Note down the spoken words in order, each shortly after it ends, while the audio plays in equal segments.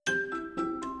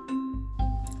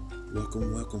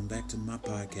Welcome back to my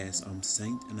podcast. I'm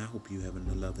Saint, and I hope you're having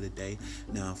a lovely day.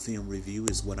 Now, film review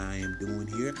is what I am doing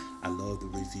here. I love to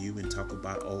review and talk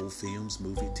about old films,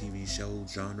 movie, TV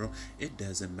shows, genre. It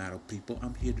doesn't matter, people.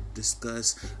 I'm here to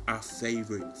discuss our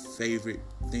favorite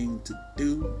thing to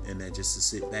do, and that's just to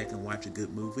sit back and watch a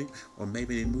good movie. Or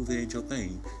maybe the movie ain't your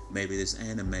thing. Maybe it's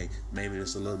anime. Maybe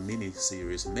it's a little mini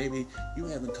series. Maybe you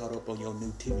haven't caught up on your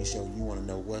new TV show. You want to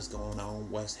know what's going on,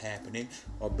 what's happening,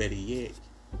 or better yet,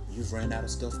 you've run out of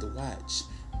stuff to watch.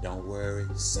 Don't worry,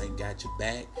 Saint got your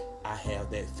back. I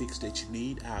have that fix that you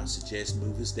need. I'll suggest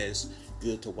movies that's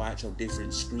good to watch on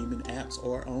different streaming apps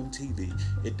or on TV.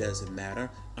 It doesn't matter.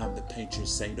 I'm the patron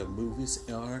saint of movies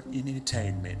or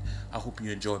entertainment. I hope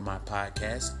you enjoy my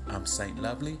podcast. I'm Saint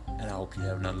Lovely, and I hope you're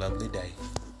having a lovely day.